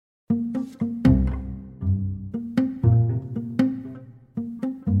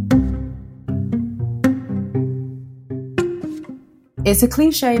It's a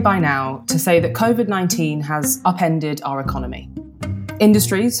cliche by now to say that COVID-19 has upended our economy.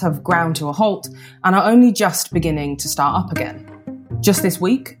 Industries have ground to a halt and are only just beginning to start up again. Just this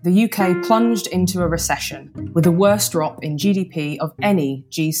week, the UK plunged into a recession with the worst drop in GDP of any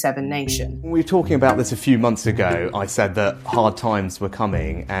G7 nation. When we were talking about this a few months ago, I said that hard times were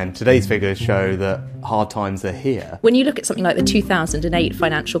coming, and today's figures show that hard times are here. When you look at something like the 2008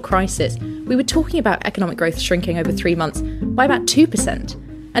 financial crisis, we were talking about economic growth shrinking over 3 months by about 2%.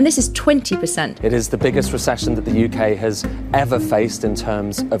 And this is 20%. It is the biggest recession that the UK has ever faced in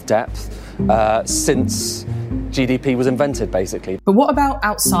terms of depth since GDP was invented, basically. But what about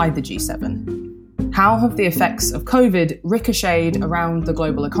outside the G7? How have the effects of COVID ricocheted around the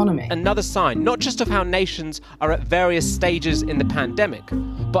global economy? Another sign, not just of how nations are at various stages in the pandemic,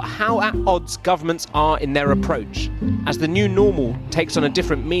 but how at odds governments are in their approach, as the new normal takes on a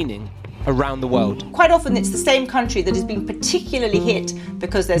different meaning around the world. Quite often it's the same country that has been particularly hit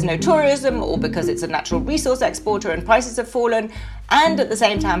because there's no tourism or because it's a natural resource exporter and prices have fallen, and at the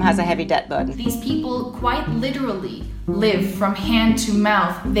same time has a heavy debt burden. These people quite literally live from hand to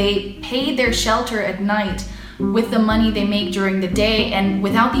mouth. They pay their shelter at night with the money they make during the day, and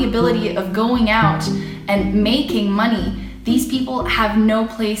without the ability of going out and making money, these people have no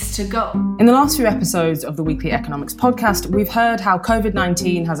place to go. In the last few episodes of the Weekly Economics podcast, we've heard how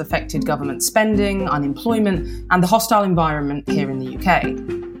COVID-19 has affected government spending, unemployment, and the hostile environment here in the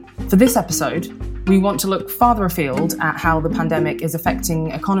UK. For this episode, we want to look farther afield at how the pandemic is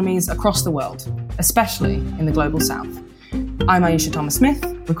affecting economies across the world, especially in the global south. I'm Aisha Thomas-Smith,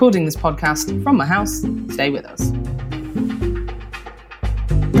 recording this podcast from my house. Stay with us.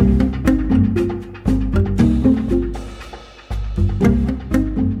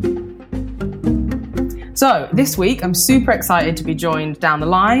 So this week, I'm super excited to be joined down the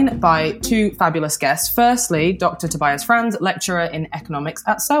line by two fabulous guests. Firstly, Dr. Tobias Franz, lecturer in economics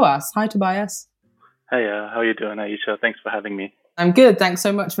at SOAS. Hi, Tobias. Hey, how are you doing, Aisha? Thanks for having me. I'm good. Thanks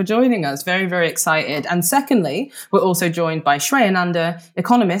so much for joining us. Very, very excited. And secondly, we're also joined by Shreya Nanda,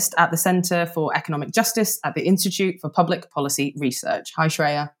 economist at the Centre for Economic Justice at the Institute for Public Policy Research. Hi,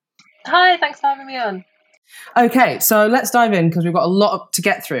 Shreya. Hi, thanks for having me on. Okay, so let's dive in because we've got a lot to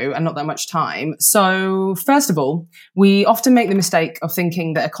get through and not that much time. So first of all, we often make the mistake of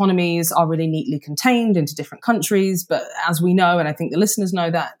thinking that economies are really neatly contained into different countries. But as we know, and I think the listeners know,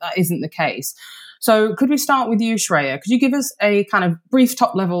 that isn't the case. So could we start with you, Shreya? Could you give us a kind of brief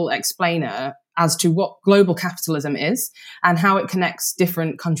top-level explainer as to what global capitalism is and how it connects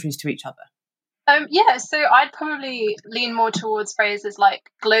different countries to each other? So I'd probably lean more towards phrases like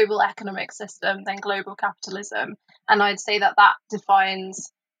global economic system than global capitalism. And I'd say that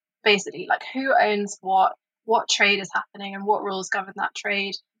defines basically like who owns what trade is happening and what rules govern that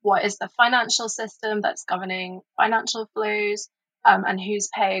trade, what is the financial system that's governing financial flows, and who's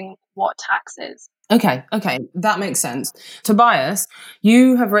paying what taxes. Okay, that makes sense. Tobias,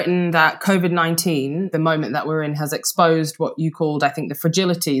 you have written that COVID-19, the moment that we're in, has exposed what you called, I think, the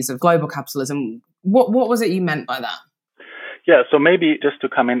fragilities of global capitalism. What was it you meant by that? Yeah, so maybe just to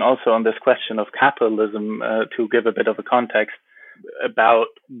come in also on this question of capitalism, to give a bit of a context about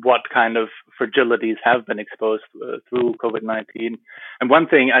what kind of fragilities have been exposed through COVID-19. And one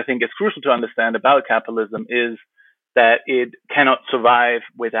thing I think is crucial to understand about capitalism is that it cannot survive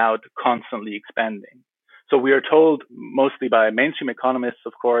without constantly expanding. So we are told mostly by mainstream economists,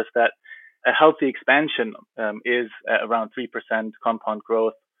 of course, that a healthy expansion is around 3% compound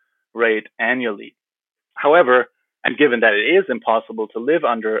growth rate annually. However, and given that it is impossible to live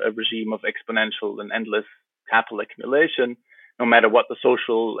under a regime of exponential and endless capital accumulation, no matter what the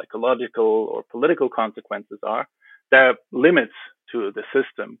social, ecological, or political consequences are, there are limits to the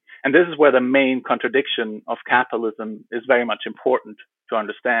system. And this is where the main contradiction of capitalism is very much important to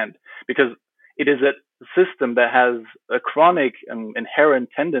understand, because it is a system that has a chronic and inherent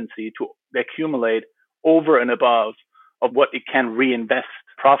tendency to accumulate over and above of what it can reinvest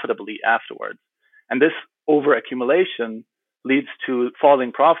profitably afterwards. And this overaccumulation leads to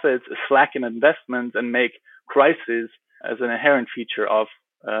falling profits, a slack in investments, and make crises as an inherent feature of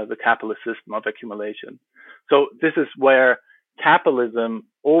the capitalist system of accumulation. So this is where capitalism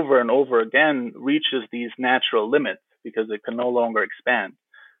over and over again reaches these natural limits because it can no longer expand.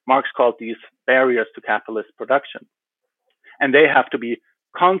 Marx called these barriers to capitalist production. And they have to be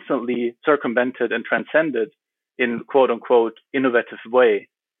constantly circumvented and transcended in quote unquote innovative way.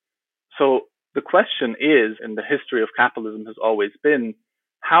 So the question is, in the history of capitalism has always been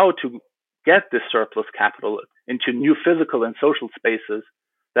how to get this surplus capital into new physical and social spaces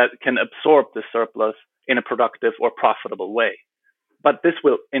that can absorb the surplus in a productive or profitable way. But this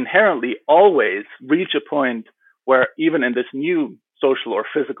will inherently always reach a point where even in this new social or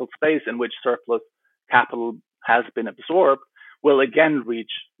physical space in which surplus capital has been absorbed will again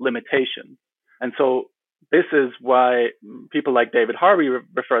reach limitations. And so this is why people like David Harvey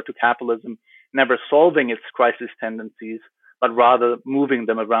refer to capitalism never solving its crisis tendencies, but rather moving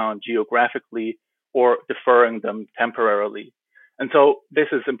them around geographically or deferring them temporarily. And so this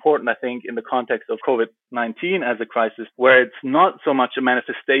is important, I think, in the context of COVID-19 as a crisis, where it's not so much a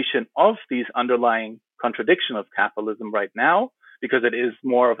manifestation of these underlying contradictions of capitalism right now, because it is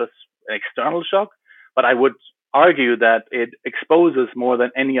more of an external shock. But I would argue that it exposes more than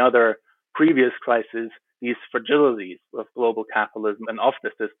any other previous crisis these fragilities of global capitalism and of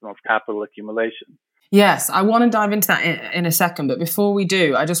the system of capital accumulation. Yes, I want to dive into that in a second. But before we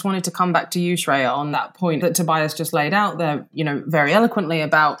do, I just wanted to come back to you, Shreya, on that point that Tobias just laid out there, very eloquently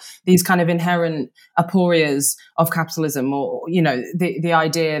about these kind of inherent aporias of capitalism, or, the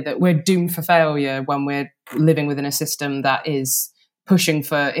idea that we're doomed for failure when we're living within a system that is pushing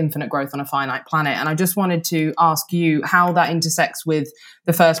for infinite growth on a finite planet. And I just wanted to ask you how that intersects with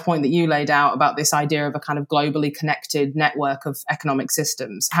the first point that you laid out about this idea of a kind of globally connected network of economic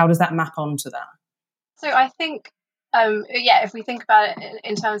systems. How does that map onto that? So I think, if we think about it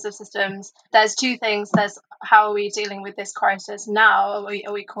in terms of systems, there's two things. There's how are we dealing with this crisis now? Are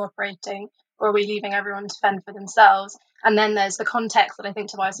we cooperating, or are we leaving everyone to fend for themselves? And then there's the context that I think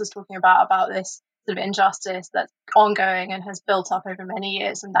Tobias was talking about this sort of injustice that's ongoing and has built up over many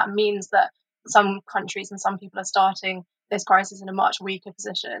years. And that means that some countries and some people are starting this crisis in a much weaker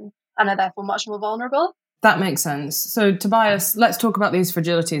position and are therefore much more vulnerable. That makes sense. So, Tobias, let's talk about these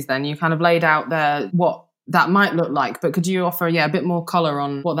fragilities then. You kind of laid out there what that might look like, but could you offer a bit more color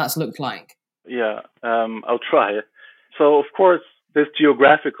on what that's looked like? Yeah, I'll try. So, of course, this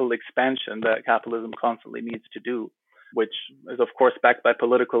geographical expansion that capitalism constantly needs to do, which is, of course, backed by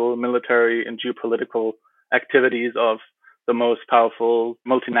political, military, and geopolitical activities of the most powerful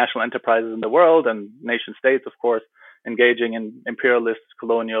multinational enterprises in the world and nation states, of course, engaging in imperialist,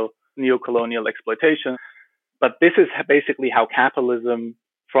 neo-colonial exploitation. But this is basically how capitalism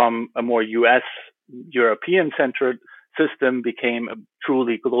from a more European-centered system became a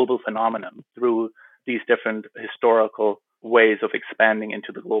truly global phenomenon through these different historical ways of expanding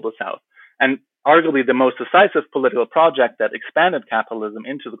into the global south. And arguably the most decisive political project that expanded capitalism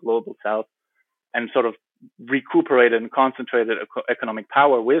into the global south and sort of recuperated and concentrated economic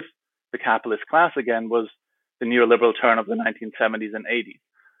power with the capitalist class again was the neoliberal turn of the 1970s and 80s.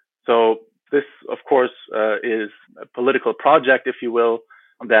 So this, of course, is a political project, if you will,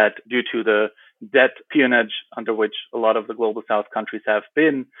 that due to the debt peonage under which a lot of the global south countries have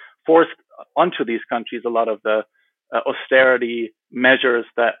been forced onto these countries, a lot of the austerity measures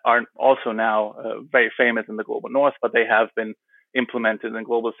that are also now very famous in the global north, but they have been implemented in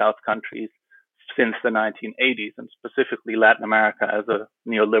global south countries since the 1980s, and specifically Latin America as a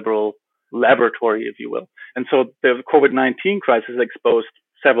neoliberal laboratory, if you will. And so the COVID-19 crisis exposed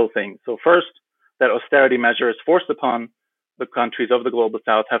several things. So first, that austerity measures forced upon the countries of the global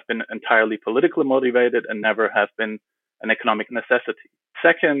south have been entirely politically motivated and never have been an economic necessity.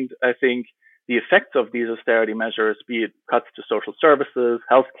 Second, I think the effects of these austerity measures, be it cuts to social services,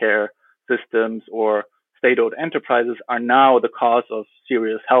 healthcare systems, or state-owned enterprises, are now the cause of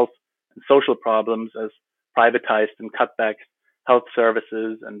serious health and social problems as privatized and cut back health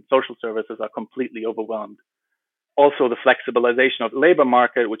services and social services are completely overwhelmed. Also, the flexibilization of the labor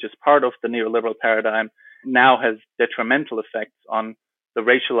market, which is part of the neoliberal paradigm, now has detrimental effects on the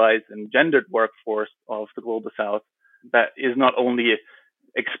racialized and gendered workforce of the global south that is not only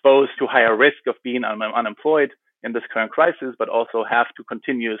exposed to higher risk of being unemployed in this current crisis, but also have to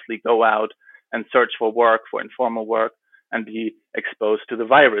continuously go out and search for work, for informal work, and be exposed to the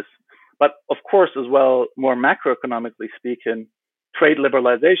virus. But of course, as well, more macroeconomically speaking, trade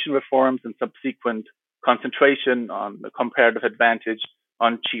liberalization reforms and subsequent concentration on the comparative advantage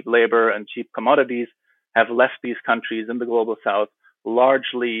on cheap labor and cheap commodities have left these countries in the global south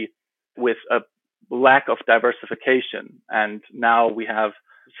largely with a lack of diversification. And now we have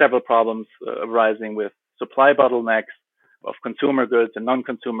several problems arising with supply bottlenecks of consumer goods and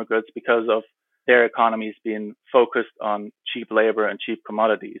non-consumer goods because of their economies being focused on cheap labor and cheap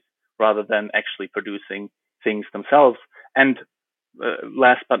commodities rather than actually producing things themselves. And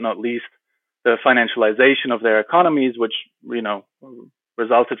last but not least, the financialization of their economies, which,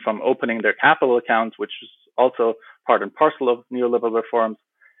 resulted from opening their capital accounts, which is also part and parcel of neoliberal reforms,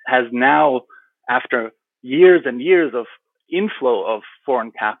 has now, after years and years of inflow of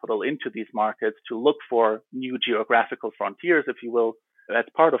foreign capital into these markets to look for new geographical frontiers, if you will, as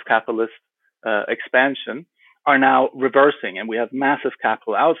part of capitalist expansion, are now reversing. And we have massive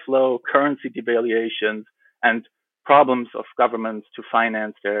capital outflow, currency devaluations, and problems of governments to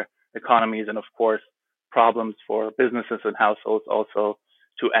finance their economies, and of course, problems for businesses and households also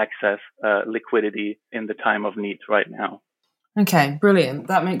to access liquidity in the time of need right now. Okay, brilliant.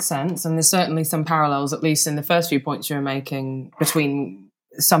 That makes sense. And there's certainly some parallels, at least in the first few points you were making, between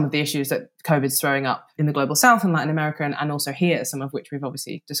some of the issues that COVID's throwing up in the global south and Latin America, and also here, some of which we've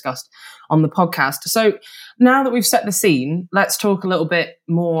obviously discussed on the podcast. So now that we've set the scene, let's talk a little bit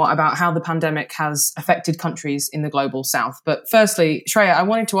more about how the pandemic has affected countries in the global south. But firstly, Shreya, I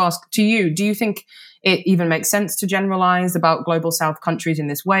wanted to ask to you, do you think it even makes sense to generalize about global south countries in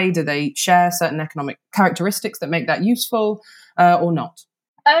this way? Do they share certain economic characteristics that make that useful or not?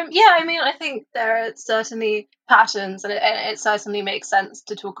 Yeah, I mean, I think there are certainly patterns, and it certainly makes sense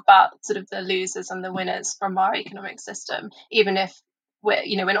to talk about sort of the losers and the winners from our economic system, even if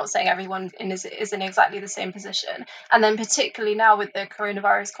we're not saying everyone is in exactly the same position. And then particularly now with the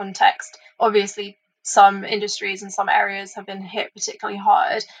coronavirus context, obviously some industries and some areas have been hit particularly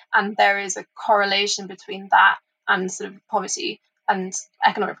hard, and there is a correlation between that and sort of poverty and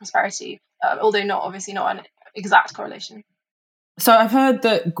economic prosperity, although obviously not an exact correlation. So I've heard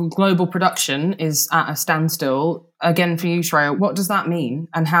that global production is at a standstill. Again, for you, Shreya, what does that mean,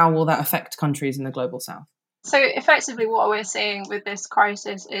 and how will that affect countries in the global south? So effectively what we're seeing with this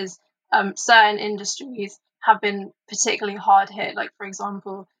crisis is certain industries have been particularly hard hit, like, for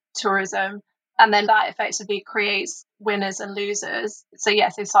example, tourism. And then that effectively creates winners and losers. So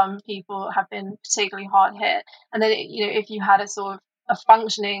some people have been particularly hard hit. And then, if you had a sort of a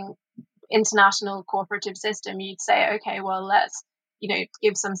functioning international cooperative system, you'd say, okay, well, let's,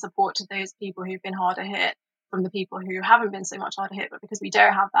 give some support to those people who've been harder hit from the people who haven't been so much harder hit. But because we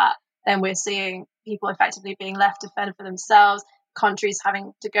don't have that, then we're seeing people effectively being left to fend for themselves, countries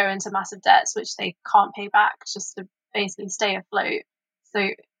having to go into massive debts, which they can't pay back just to basically stay afloat. So,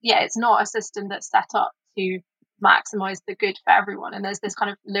 it's not a system that's set up to maximize the good for everyone. And there's this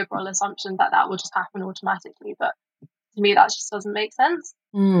kind of liberal assumption that will just happen automatically. But to me, that just doesn't make sense.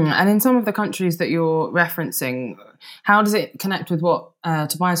 And in some of the countries that you're referencing, how does it connect with what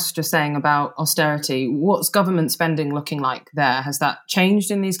Tobias was just saying about austerity? What's government spending looking like there? Has that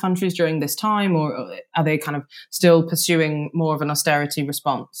changed in these countries during this time, or are they kind of still pursuing more of an austerity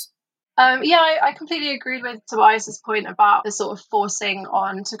response? I completely agree with Tobias's point about the sort of forcing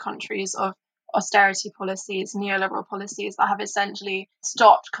on to countries of austerity policies, neoliberal policies that have essentially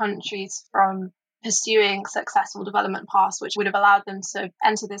stopped countries from pursuing successful development paths, which would have allowed them to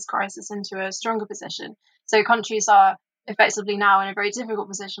enter this crisis into a stronger position. So countries are effectively now in a very difficult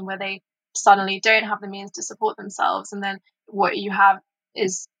position where they suddenly don't have the means to support themselves. And then what you have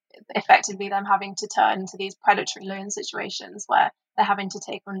is effectively them having to turn to these predatory loan situations where they're having to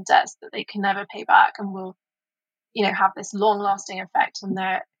take on debts that they can never pay back and will, have this long-lasting effect on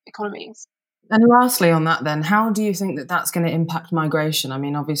their economies. And lastly on that then, how do you think that that's going to impact migration? I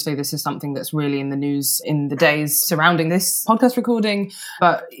mean, obviously this is something that's really in the news in the days surrounding this podcast recording.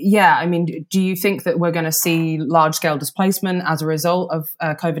 But do you think that we're going to see large-scale displacement as a result of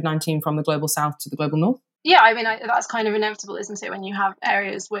COVID-19 from the global south to the global north? Yeah, I mean, that's kind of inevitable, isn't it, when you have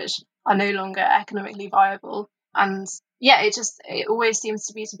areas which are no longer economically viable. And it always seems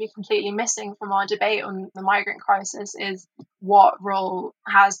to be completely missing from our debate on the migrant crisis is what role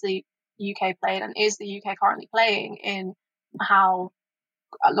has the UK played and is the UK currently playing in how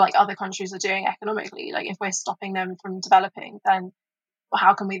other countries are doing economically. Like, if we're stopping them from developing, then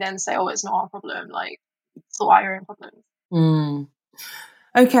how can we then say, oh, it's not our problem? Like, sort out your own problems.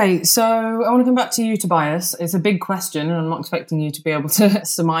 Okay, so I want to come back to you, Tobias. It's a big question, and I'm not expecting you to be able to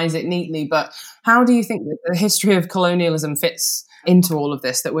surmise it neatly, but how do you think that the history of colonialism fits into all of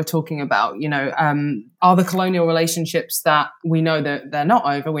this that we're talking about? Are the colonial relationships that we know that they're not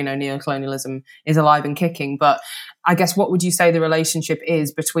over? We know neocolonialism is alive and kicking, but I guess what would you say the relationship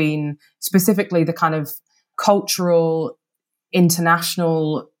is between specifically the kind of cultural,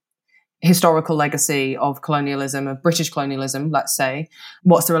 international, historical legacy of colonialism, of British colonialism, let's say?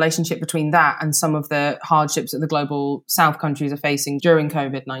 What's the relationship between that and some of the hardships that the global South countries are facing during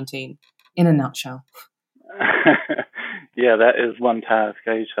COVID-19, in a nutshell? Yeah, that is one task,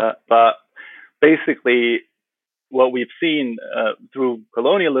 Aisha. But basically, what we've seen through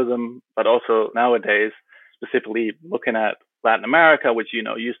colonialism, but also nowadays, specifically looking at Latin America, which,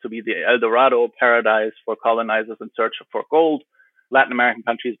 used to be the El Dorado paradise for colonizers in search for gold, Latin American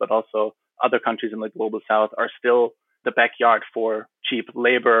countries, but also other countries in the global south are still the backyard for cheap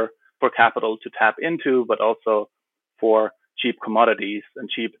labor, for capital to tap into, but also for cheap commodities and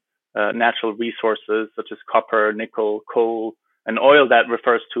cheap natural resources such as copper, nickel, coal, and oil. That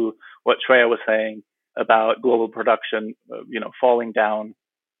refers to what Shreya was saying about global production, falling down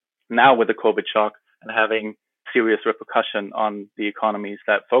now with the COVID shock and having serious repercussion on the economies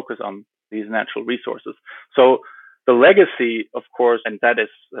that focus on these natural resources. So the legacy, of course, and that is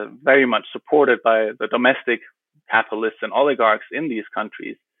very much supported by the domestic capitalists and oligarchs in these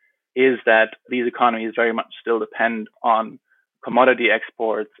countries, is that these economies very much still depend on commodity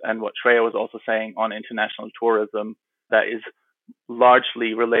exports and what Shreya was also saying on international tourism that is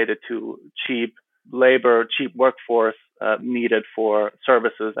largely related to cheap labor, cheap workforce needed for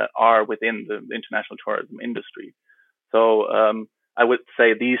services that are within the international tourism industry. So I would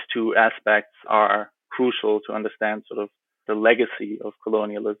say these two aspects are crucial to understand sort of the legacy of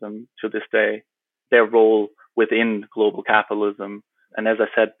colonialism to this day, their role within global capitalism. And as I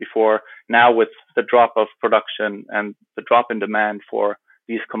said before, now with the drop of production and the drop in demand for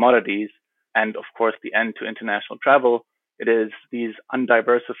these commodities, and of course the end to international travel, it is these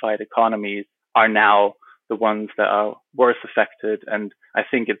undiversified economies are now the ones that are worse affected. And I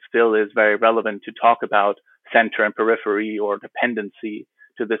think it still is very relevant to talk about center and periphery or dependency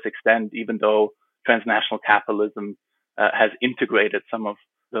to this extent, even though transnational capitalism has integrated some of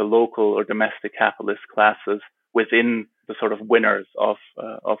the local or domestic capitalist classes within the sort of winners of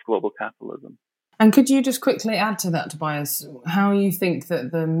global capitalism. And could you just quickly add to that, Tobias, how you think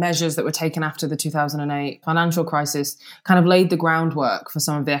that the measures that were taken after the 2008 financial crisis kind of laid the groundwork for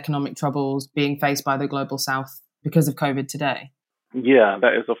some of the economic troubles being faced by the Global South because of COVID today? Yeah,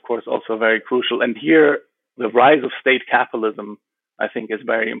 that is, of course, also very crucial. And here, the rise of state capitalism, I think, is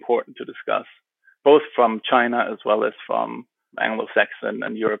very important to discuss, both from China as well as from Anglo-Saxon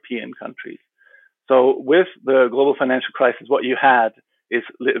and European countries. So with the global financial crisis, what you had is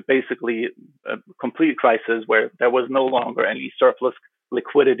basically a complete crisis where there was no longer any surplus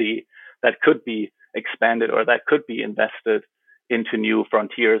liquidity that could be expanded or that could be invested into new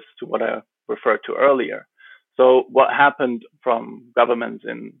frontiers, to what I referred to earlier. So what happened from governments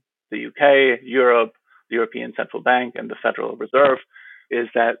in the UK, Europe, the European Central Bank, and the Federal Reserve is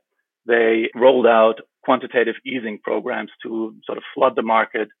that they rolled out quantitative easing programs to sort of flood the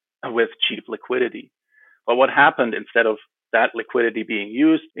market with cheap liquidity. But what happened, instead of that liquidity being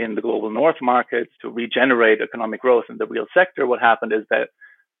used in the global north markets to regenerate economic growth in the real sector, what happened is that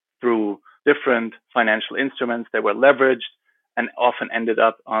through different financial instruments, they were leveraged and often ended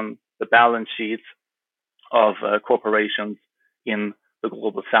up on the balance sheets of corporations in the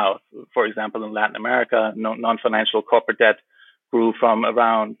global south. For example, in Latin America, non-financial corporate debt grew from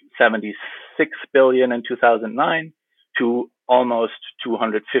around 76 billion in 2009 to almost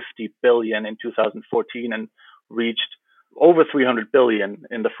 250 billion in 2014 and reached over 300 billion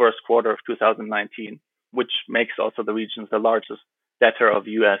in the first quarter of 2019, which makes also the region the largest debtor of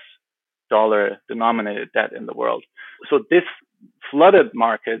US dollar denominated debt in the world. So this flooded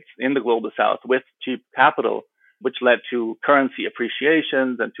markets in the global south with cheap capital, which led to currency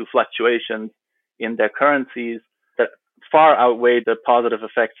appreciations and to fluctuations in their currencies that far outweighed the positive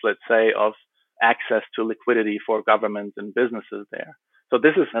effects, let's say, of access to liquidity for governments and businesses there. So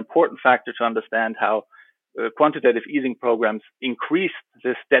this is an important factor to understand how quantitative easing programs increased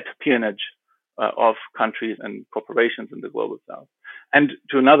this debt peonage of countries and corporations in the global south. And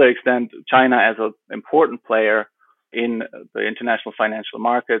to another extent, China as an important player in the international financial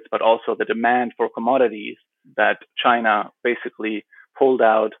markets, but also the demand for commodities that China basically pulled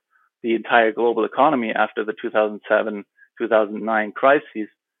out the entire global economy after the 2007-2009 crises,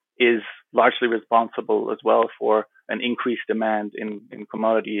 is largely responsible as well for an increased demand in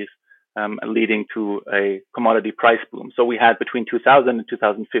commodities, leading to a commodity price boom. So we had between 2000 and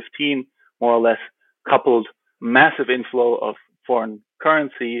 2015, more or less, coupled massive inflow of foreign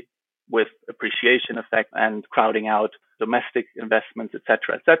currency with appreciation effect and crowding out domestic investments, et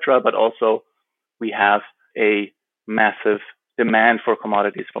cetera, but also we have a massive demand for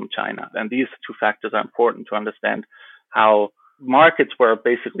commodities from China. And these two factors are important to understand how markets were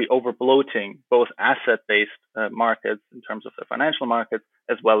basically over-bloating both asset-based markets in terms of the financial markets,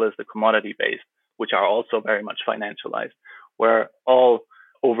 as well as the commodity-based, which are also very much financialized, were all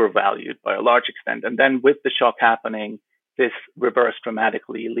overvalued by a large extent. And then with the shock happening, this reversed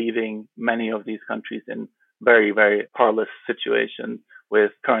dramatically, leaving many of these countries in very, very parlous situations,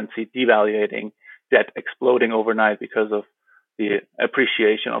 with currency devaluating, debt exploding overnight because of the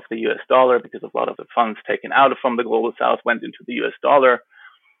appreciation of the US dollar, because a lot of the funds taken out from the global south went into the US dollar,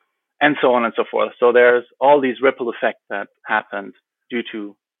 and so on and so forth. So there's all these ripple effects that happened due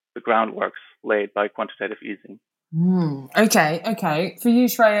to the groundworks laid by quantitative easing. Okay. For you,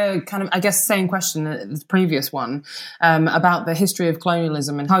 Shreya, kind of, I guess, same question as the previous one, about the history of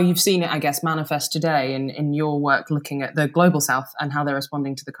colonialism and how you've seen it, I guess, manifest today in your work looking at the global south and how they're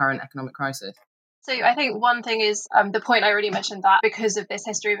responding to the current economic crisis. So I think one thing is the point I already mentioned, that because of this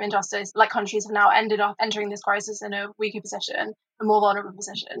history of injustice, like countries have now ended up entering this crisis in a weaker position, a more vulnerable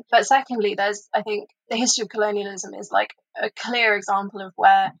position. But secondly, I think the history of colonialism is like a clear example of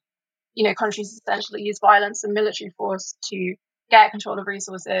where, countries essentially use violence and military force to get control of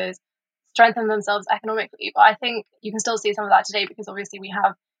resources, strengthen themselves economically. But I think you can still see some of that today because obviously we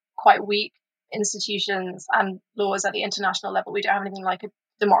have quite weak institutions and laws at the international level. We don't have anything like a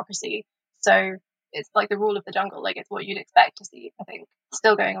democracy. So it's like the rule of the jungle, like it's what you'd expect to see, I think,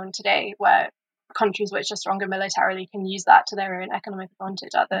 still going on today, where countries which are stronger militarily can use that to their own economic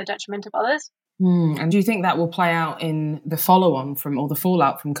advantage at the detriment of others. And do you think that will play out in the follow-on from, or the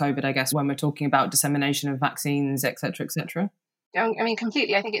fallout from COVID, I guess, when we're talking about dissemination of vaccines, et cetera, et cetera? I mean,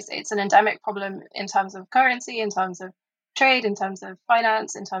 completely. I think it's an endemic problem in terms of currency, in terms of trade, in terms of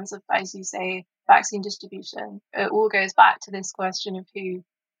finance, in terms of, as you say, vaccine distribution. It all goes back to this question of who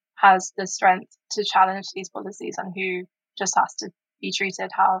has the strength to challenge these policies and who just has to be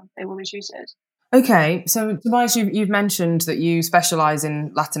treated how they will be treated. Okay, so Tobias, you've mentioned that you specialise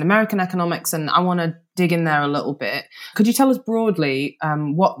in Latin American economics, and I want to dig in there a little bit. Could you tell us broadly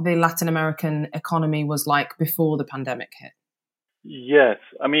what the Latin American economy was like before the pandemic hit? Yes.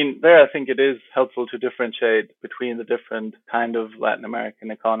 I mean, there I think it is helpful to differentiate between the different kind of Latin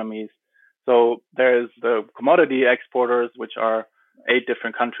American economies. So there's the commodity exporters, which are 8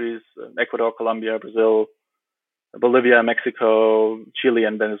 different countries: Ecuador, Colombia, Brazil, Bolivia, Mexico, Chile,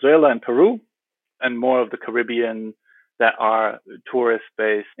 and Venezuela, and Peru, and more of the Caribbean that are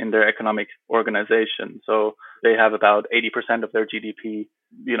tourist-based in their economic organization. So they have about 80% of their GDP,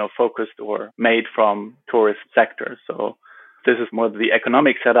 focused or made from tourist sectors. So this is more the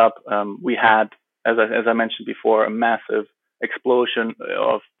economic setup. We had, as I mentioned before, a massive explosion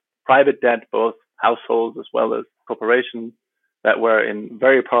of private debt, both households as well as corporations, that were in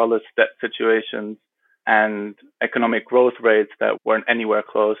very perilous debt situations, and economic growth rates that weren't anywhere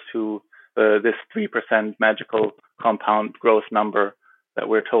close to this 3% magical compound growth number that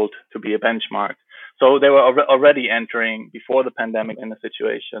we're told to be a benchmark. So they were already entering before the pandemic in a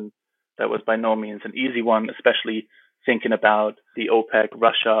situation that was by no means an easy one, especially thinking about the OPEC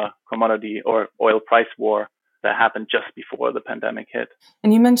Russia commodity or oil price war that happened just before the pandemic hit.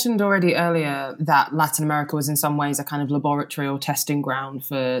 And you mentioned already earlier that Latin America was in some ways a kind of laboratory or testing ground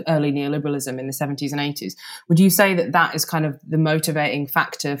for early neoliberalism in the 70s and 80s. Would you say that that is kind of the motivating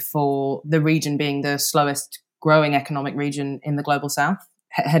factor for the region being the slowest growing economic region in the global south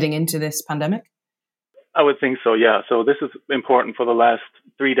heading into this pandemic? I would think so, yeah. So this is important for the last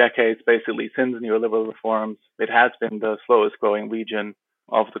 3 decades, basically, since neoliberal reforms. It has been the slowest growing region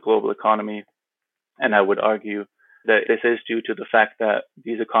of the global economy. And I would argue that this is due to the fact that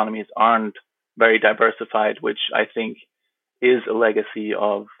these economies aren't very diversified, which I think is a legacy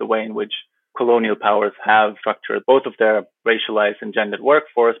of the way in which colonial powers have structured both of their racialized and gendered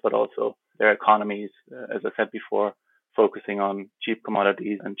workforce, but also their economies, as I said before, focusing on cheap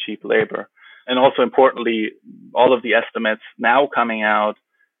commodities and cheap labor. And also importantly, all of the estimates now coming out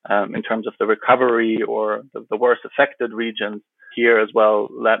in terms of the recovery or the worst affected regions here as well,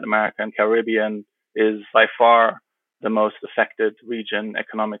 Latin America and Caribbean, is by far the most affected region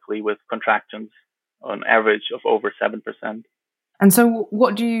economically, with contractions on average of over 7%. And so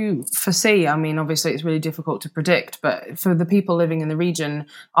what do you foresee? I mean, obviously it's really difficult to predict, but for the people living in the region,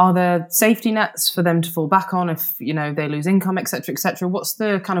 are there safety nets for them to fall back on if, they lose income, et cetera, et cetera? What's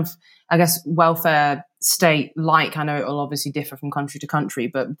the kind of, I guess, welfare state like? I know it will obviously differ from country to country,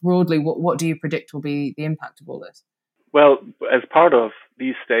 but broadly, what do you predict will be the impact of all this? Well, as part of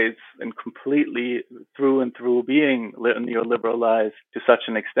these states and completely through and through being neoliberalized to such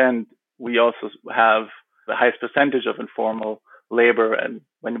an extent, we also have the highest percentage of informal labor, and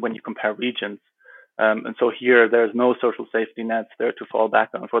when you compare regions. And so here, there's no social safety nets there to fall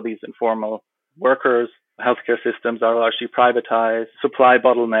back on for these informal workers. Healthcare systems are largely privatized. Supply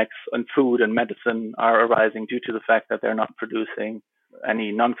bottlenecks on food and medicine are arising due to the fact that they're not producing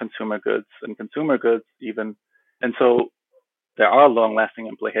any non-consumer goods and consumer goods even. And so there are long-lasting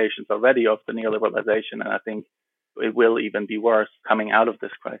implications already of the neoliberalization, and I think it will even be worse coming out of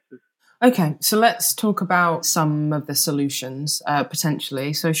this crisis. Okay, so let's talk about some of the solutions,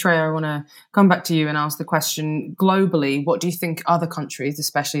 potentially. So Shreya, I want to come back to you and ask the question, globally, what do you think other countries,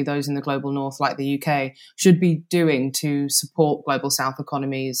 especially those in the global north like the UK, should be doing to support global south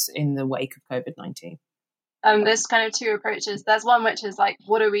economies in the wake of COVID-19? There's kind of 2 approaches. There's one which is like,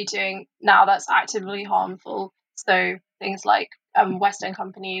 what are we doing now that's actively harmful? So things like Western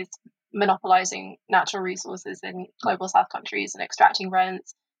companies monopolizing natural resources in global south countries and extracting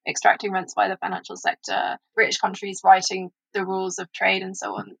rents by the financial sector, British countries writing the rules of trade and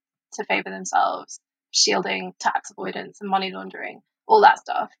so on. to favour themselves, shielding tax avoidance and money laundering, all that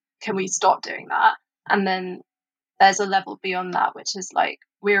stuff. Can we stop doing that? And then there's a level beyond that, which is like,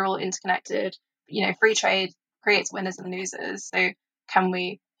 we're all interconnected. Free trade creates winners and losers. So can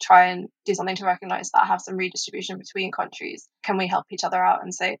we try and do something to recognise that, have some redistribution between countries? Can we help each other out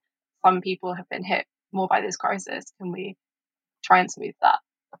and say, some people have been hit more by this crisis? Can we try and smooth that?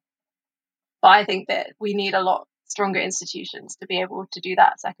 But I think that we need a lot stronger institutions to be able to do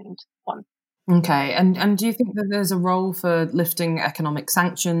that second one. Okay, and do you think that there's a role for lifting economic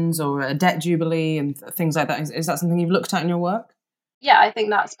sanctions or a debt jubilee and things like that? Is that something you've looked at in your work? Yeah, I think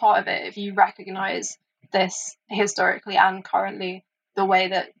that's part of it. If you recognise this historically and currently, the way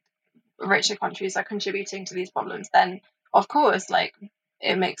that richer countries are contributing to these problems, then of course,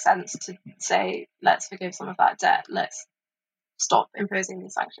 it makes sense to say, let's forgive some of that debt. Let's stop imposing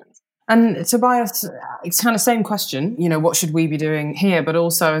these sanctions. And Tobias, it's kind of same question, what should we be doing here? But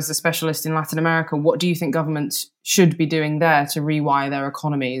also as a specialist in Latin America, what do you think governments should be doing there to rewire their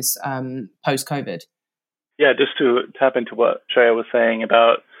economies post-COVID? Yeah, just to tap into what Shreya was saying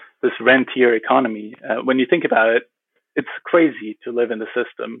about this rentier economy. When you think about it, it's crazy to live in the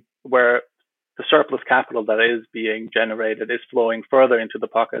system where the surplus capital that is being generated is flowing further into the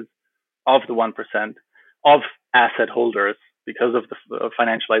pockets of the 1% of asset holders because of the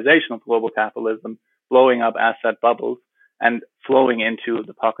financialization of global capitalism, blowing up asset bubbles and flowing into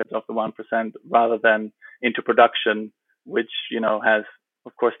the pockets of the 1% rather than into production, which, has,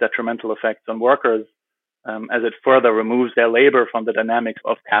 of course, detrimental effects on workers as it further removes their labor from the dynamics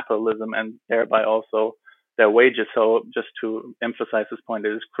of capitalism and thereby also their wages. So just to emphasize this point,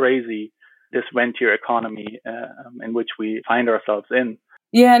 it is crazy, this rentier economy in which we find ourselves in.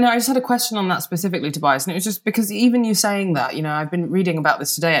 Yeah, no, I just had a question on that specifically, Tobias, and it was just because even you saying that, I've been reading about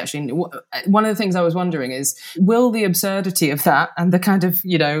this today, actually. One of the things I was wondering is, will the absurdity of that and the kind of,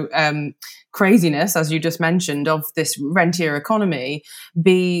 craziness, as you just mentioned, of this rentier economy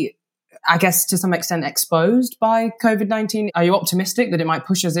be, I guess, to some extent exposed by COVID-19? Are you optimistic that it might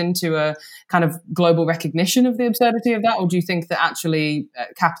push us into a kind of global recognition of the absurdity of that? Or do you think that actually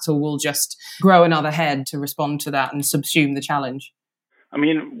capital will just grow another head to respond to that and subsume the challenge? I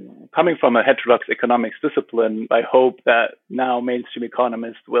mean, coming from a heterodox economics discipline, I hope that now mainstream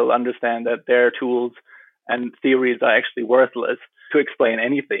economists will understand that their tools and theories are actually worthless to explain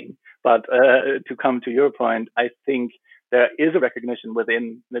anything. But to come to your point, I think there is a recognition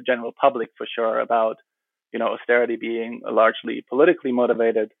within the general public for sure about, austerity being largely politically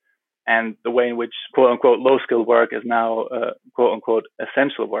motivated and the way in which quote unquote low skilled work is now quote unquote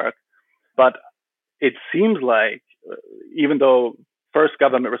essential work. But it seems like even though first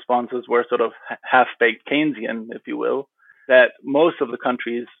government responses were sort of half-baked Keynesian, if you will, that most of the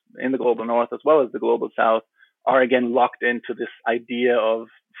countries in the global north as well as the global south are again locked into this idea of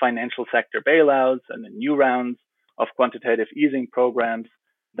financial sector bailouts and new rounds of quantitative easing programs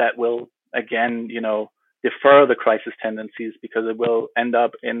that will again, defer the crisis tendencies because it will end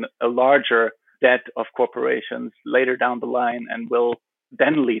up in a larger debt of corporations later down the line and will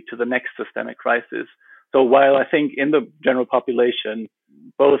then lead to the next systemic crisis. So while I think in the general population,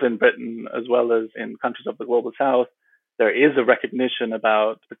 both in Britain as well as in countries of the global south, there is a recognition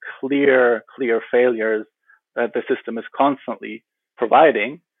about the clear failures that the system is constantly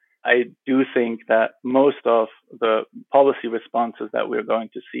providing, I do think that most of the policy responses that we're going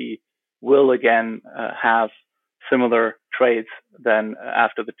to see will again have similar traits than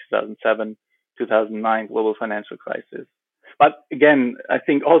after the 2007-2009 global financial crisis. But again, I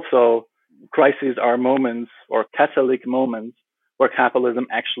think also crises are moments or catalytic moments where capitalism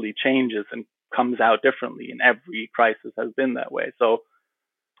actually changes and comes out differently, and every crisis has been that way. So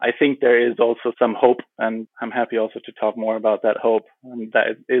I think there is also some hope, and I'm happy also to talk more about that hope, and that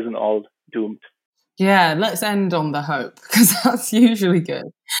it isn't all doomed. Yeah, let's end on the hope, because that's usually good.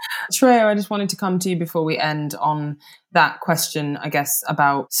 Shreya, I just wanted to come to you before we end on that question, I guess,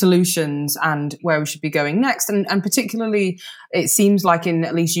 about solutions and where we should be going next. And particularly, it seems like in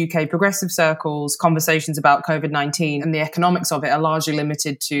at least UK progressive circles, conversations about COVID-19 and the economics of it are largely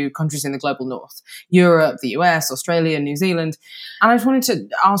limited to countries in the global north, Europe, the US, Australia, New Zealand. And I just wanted to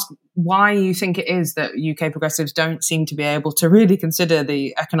ask why you think it is that UK progressives don't seem to be able to really consider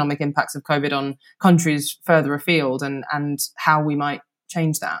the economic impacts of COVID on countries further afield, and how we might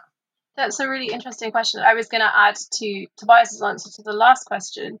change that. That's a really interesting question. I was going to add to Tobias's answer to the last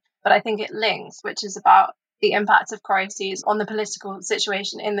question, but I think it links, which is about the impact of crises on the political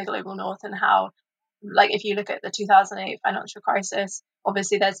situation in the global north, and how, like, if you look at the 2008 financial crisis,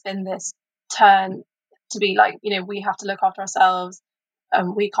 obviously there's been this turn to be like, we have to look after ourselves.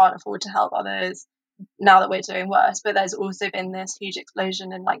 We can't afford to help others. now that we're doing worse. But there's also been this huge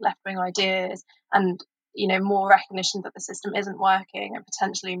explosion in like left-wing ideas and, you know, more recognition that the system isn't working and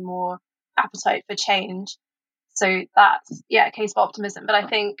potentially more appetite for change. So that's, a case for optimism. But I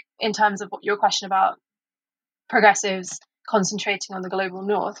think in terms of what your question about progressives concentrating on the global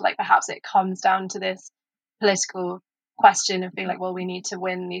north, like perhaps it comes down to this political question of being like, well, we need to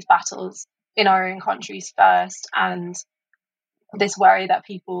win these battles in our own countries first, and this worry that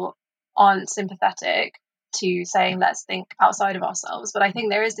people aren't sympathetic to saying let's think outside of ourselves. But I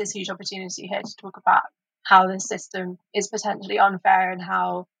think there is this huge opportunity here to talk about how the system is potentially unfair and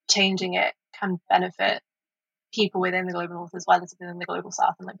how changing it can benefit people within the global north as well as within the global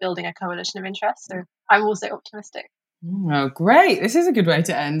south, and like building a coalition of interest. So I'm also optimistic. Oh, great. This is a good way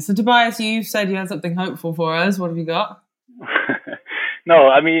to end. So Tobias, you said you had something hopeful for us. What have you got? No,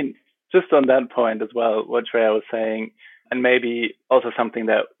 I mean, just on that point as well, what Shreya was saying, and maybe also something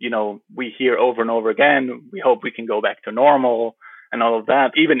that, you know, we hear over and over again, we hope we can go back to normal and all of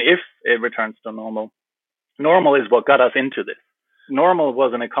that, even if it returns to normal. Normal is what got us into this. Normal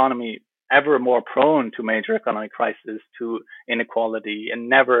was an economy ever more prone to major economic crisis, to inequality, and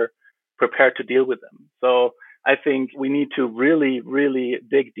never prepared to deal with them. So I think we need to really, really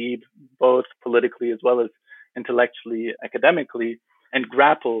dig deep, both politically as well as intellectually, academically, and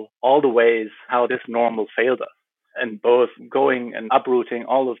grapple all the ways how this normal failed us. And both going and uprooting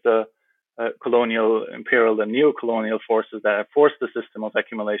all of the colonial, imperial, and neo-colonial forces that have forced the system of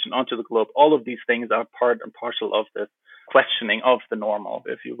accumulation onto the globe, all of these things are part and parcel of this questioning of the normal,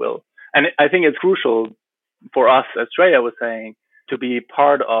 if you will. And I think it's crucial for us, as Shreya was saying, to be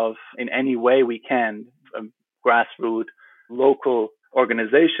part of, in any way we can, grassroots, local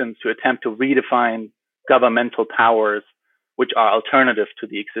organizations to attempt to redefine governmental powers which are alternative to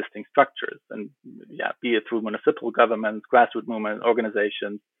the existing structures. And be it through municipal governments, grassroots movement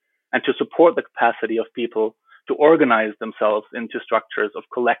organizations, and to support the capacity of people to organize themselves into structures of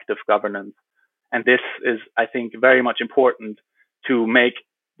collective governance. And this is, I think, very much important to make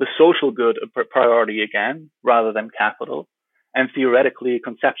the social good a priority again, rather than capital, and theoretically,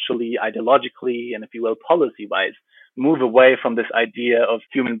 conceptually, ideologically, and if you will, policy-wise, move away from this idea of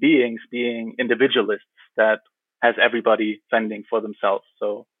human beings being individualists that has everybody fending for themselves.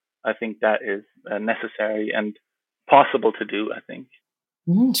 So I think that is necessary and possible to do, I think.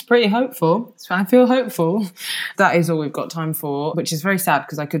 It's pretty hopeful. So I feel hopeful. That is all we've got time for, which is very sad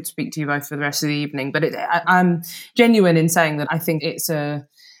because I could speak to you both for the rest of the evening. But I'm genuine in saying that I think it's a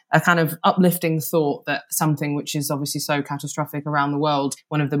kind of uplifting thought that something which is obviously so catastrophic around the world,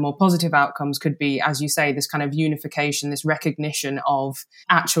 one of the more positive outcomes could be, as you say, this kind of unification, this recognition of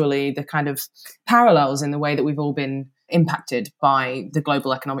actually the kind of parallels in the way that we've all been impacted by the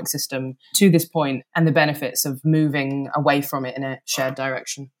global economic system to this point, and the benefits of moving away from it in a shared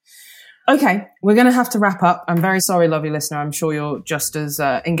direction. Okay, we're going to have to wrap up. I'm very sorry, lovely listener. I'm sure you're just as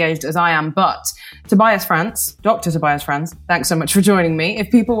engaged as I am. But Tobias Frantz, Dr. Tobias Frantz, thanks so much for joining me.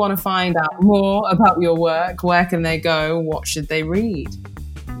 If people want to find out more about your work, where can they go? What should they read?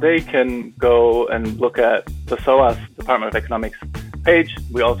 They can go and look at the SOAS, Department of Economics page.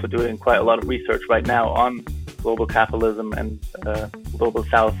 We're also doing quite a lot of research right now on global capitalism and global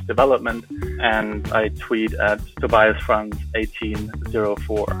South development. And I tweet at Tobias Frantz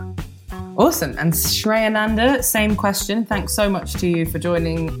 1804. Awesome. And Shreya Nanda, same question. Thanks so much to you for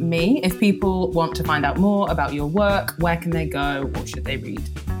joining me. If people want to find out more about your work, where can they go? What should they read?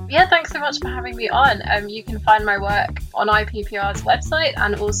 Yeah, thanks so much for having me on. You can find my work on IPPR's website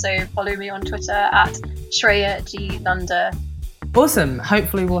and also follow me on Twitter at Shreya G. Nanda. Awesome.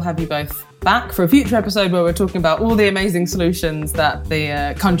 Hopefully we'll have you both back for a future episode where we're talking about all the amazing solutions that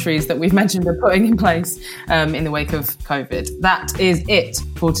the countries that we've mentioned are putting in place in the wake of COVID. That is it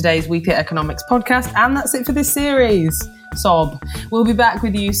for today's Weekly Economics podcast, and that's it for this series. Sob. We'll be back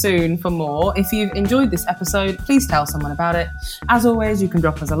with you soon for more. If you've enjoyed this episode, please tell someone about it. As always, you can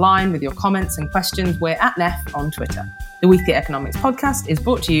drop us a line with your comments and questions. We're at NEF on Twitter. The Weekly Economics podcast is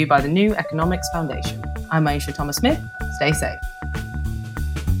brought to you by the New Economics Foundation. I'm Aisha Thomas-Smith. Stay safe.